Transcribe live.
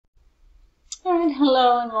Alright,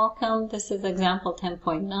 hello and welcome. This is example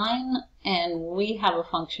 10.9 and we have a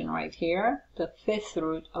function right here, the fifth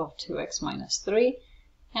root of 2x minus 3,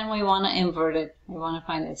 and we want to invert it. We want to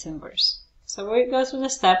find its inverse. So we go through the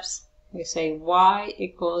steps. We say y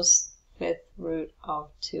equals fifth root of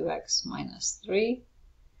 2x minus 3.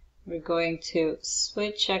 We're going to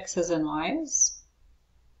switch x's and y's.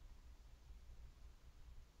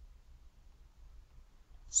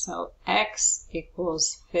 So x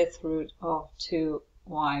equals fifth root of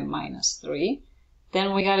 2y minus 3.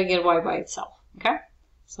 Then we got to get y by itself, okay?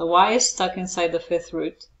 So y is stuck inside the fifth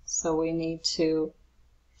root, so we need to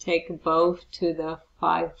take both to the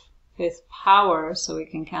 5/5 power so we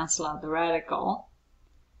can cancel out the radical.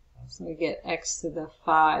 So we get x to the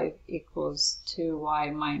 5 equals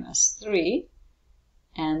 2y minus 3.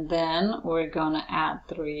 And then we're going to add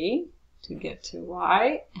 3 to get to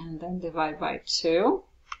y, and then divide by 2.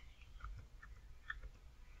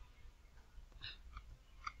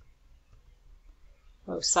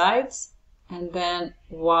 Both sides, and then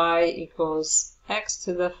y equals x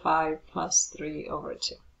to the 5 plus 3 over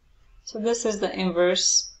 2. So this is the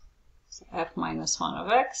inverse, so f minus 1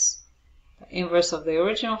 of x. The inverse of the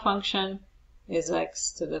original function is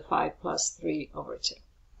x to the 5 plus 3 over 2.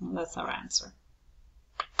 And that's our answer.